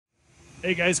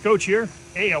Hey guys, Coach here.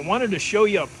 Hey, I wanted to show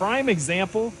you a prime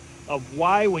example of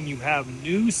why when you have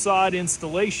new sod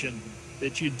installation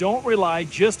that you don't rely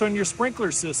just on your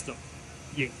sprinkler system.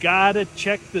 You gotta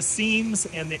check the seams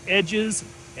and the edges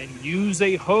and use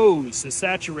a hose to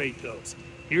saturate those.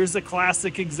 Here's a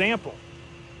classic example.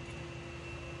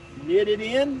 Knitted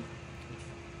in,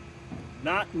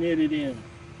 not knitted in.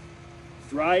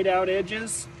 Dried out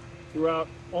edges throughout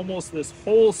almost this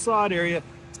whole sod area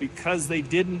because they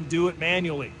didn't do it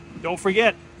manually. Don't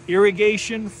forget,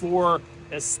 irrigation for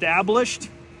established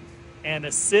and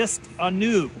assist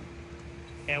anew.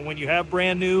 And when you have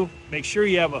brand new, make sure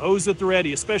you have a hose at the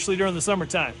ready, especially during the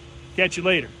summertime. Catch you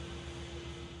later.